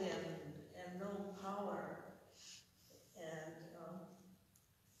know wind and know power. And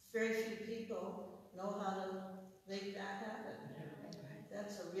very few people know how to make that happen.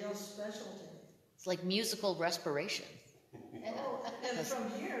 That's a real specialty. It's like musical respiration. And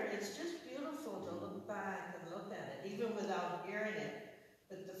from here, it's just beautiful to look back and look at it, even without hearing it.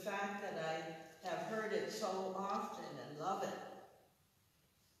 But the fact that I have heard it so often and love it.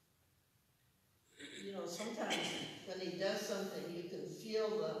 Sometimes when he does something, you can feel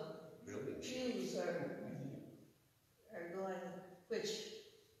the cues are going, which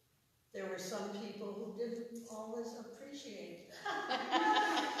there were some people who didn't always appreciate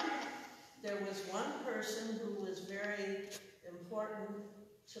that. There was one person who was very important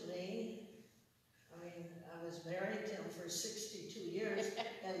to me. I mean, I was married to him for 62 years,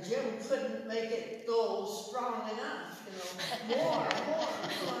 and Jim couldn't make it go strong enough, more.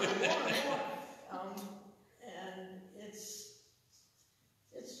 And it's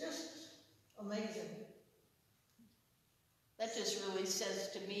just amazing. That just really says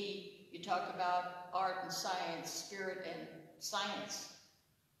to me, you talk about art and science, spirit and science.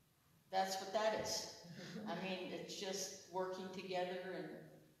 That's what that is. I mean, it's just working together and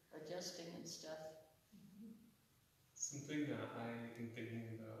adjusting and stuff. Something that I am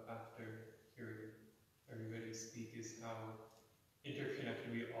thinking about after hearing everybody speak is how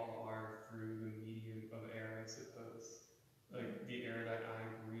interconnected we all are through the medium of air, I suppose.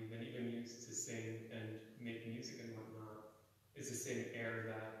 the same air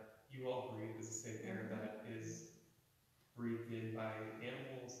that you all breathe, is the same air that is breathed in by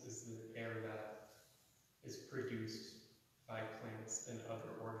animals, is the air that is produced by plants and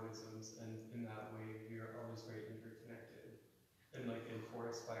other organisms, and in that way we are always very interconnected. And like in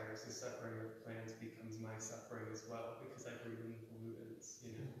forest fires, the suffering of plants becomes my suffering as well, because I breathe in the pollutants,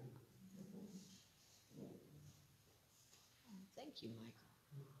 you know. Thank you, Michael.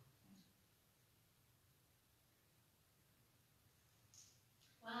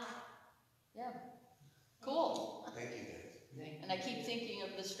 Wow. Yeah. Cool. Thank you, guys. And I keep thinking of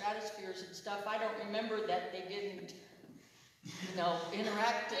the stratospheres and stuff. I don't remember that they didn't,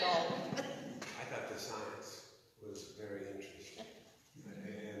 interact at all. I thought the science was very interesting,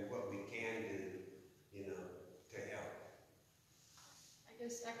 and what we can do, to help. I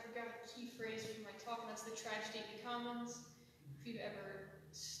guess I forgot a key phrase from my talk, and that's the tragedy of the commons. If you've ever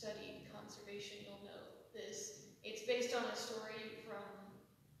studied conservation, you'll know this. It's based on a story from,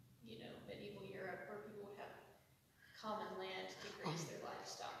 medieval Europe, where people would have common land to graze their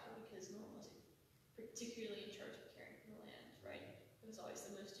livestock, because no one was particularly in charge of caring for the land, right? It was always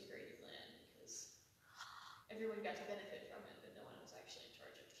the most degraded land, because everyone got to benefit from it, but no one was actually in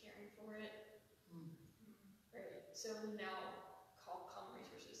charge of caring for it. Right? So we now call common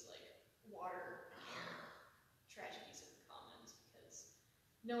resources like water and air tragedies of the commons, because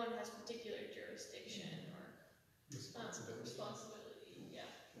no one has particular jurisdiction or responsibility. Yeah.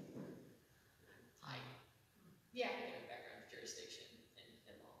 Academic background, jurisdiction,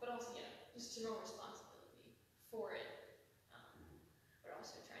 and law, but also, just general responsibility for it. But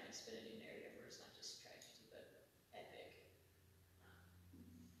also trying to spin a new narrative where it's not just tragedy, but epic.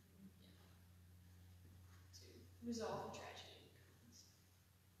 To resolve the tragedy.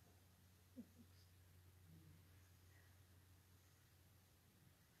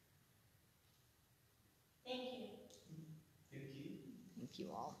 Thank you. Thank you. Thank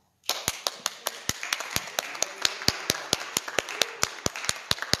you all.